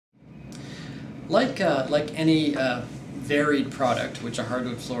Like any varied product, which a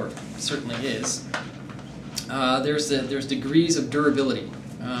hardwood floor certainly is, there's degrees of durability,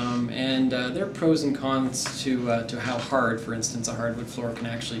 and there are pros and cons to how hard, for instance, a hardwood floor can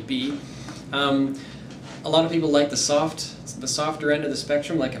actually be. A lot of people like the softer end of the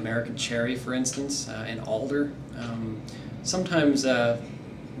spectrum, like American cherry, for instance, and alder. Sometimes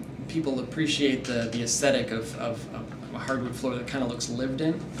people appreciate the aesthetic of a hardwood floor that kind of looks lived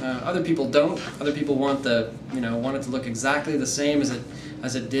in. Other people don't. Other people want want it to look exactly the same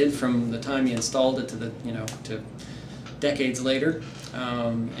as it did from the time you installed it to decades later.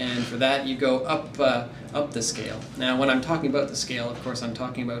 And for that you go up the scale. Now when I'm talking about the scale, of course I'm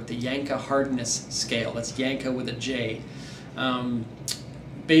talking about the Janka hardness scale. That's Janka with a J.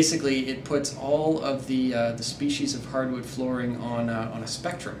 Basically, it puts all of the species of hardwood flooring on a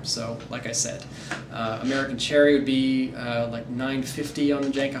spectrum. So, like I said, American cherry would be like 950 on the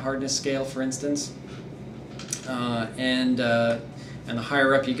Janka hardness scale, for instance. And the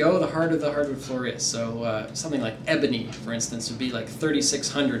higher up you go, the harder the hardwood floor is. So something like ebony, for instance, would be like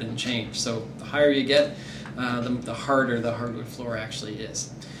 3600 and change. So the higher you get, the harder the hardwood floor actually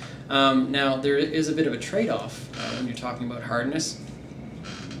is. Now, there is a bit of a trade-off when you're talking about hardness.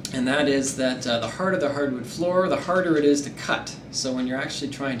 And that is that the harder the hardwood floor, the harder it is to cut. So when you're actually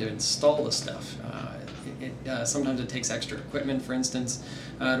trying to install the stuff, sometimes it takes extra equipment, for instance,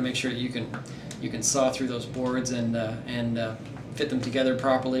 to make sure that you can saw through those boards and fit them together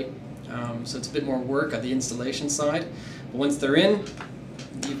properly. So it's a bit more work on the installation side. But once they're in,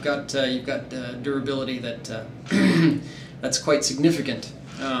 you've got durability that that's quite significant.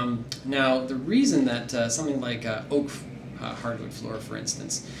 Now, the reason that something like oak hardwood floor, for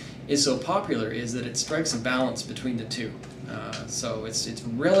instance, is so popular is that it strikes a balance between the two. So it's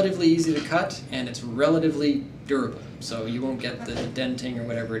relatively easy to cut and it's relatively durable. So you won't get the denting or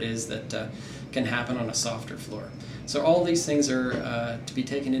whatever it is that can happen on a softer floor. So all these things are to be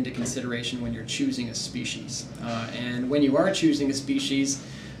taken into consideration when you're choosing a species. And when you are choosing a species,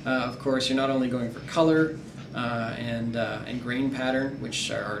 of course, you're not only going for color and grain pattern,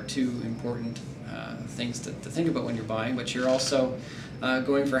 which are two important things to think about when you're buying, but you're also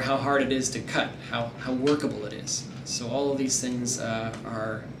going for how hard it is to cut, how workable it is. So all of these things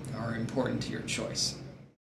are important to your choice.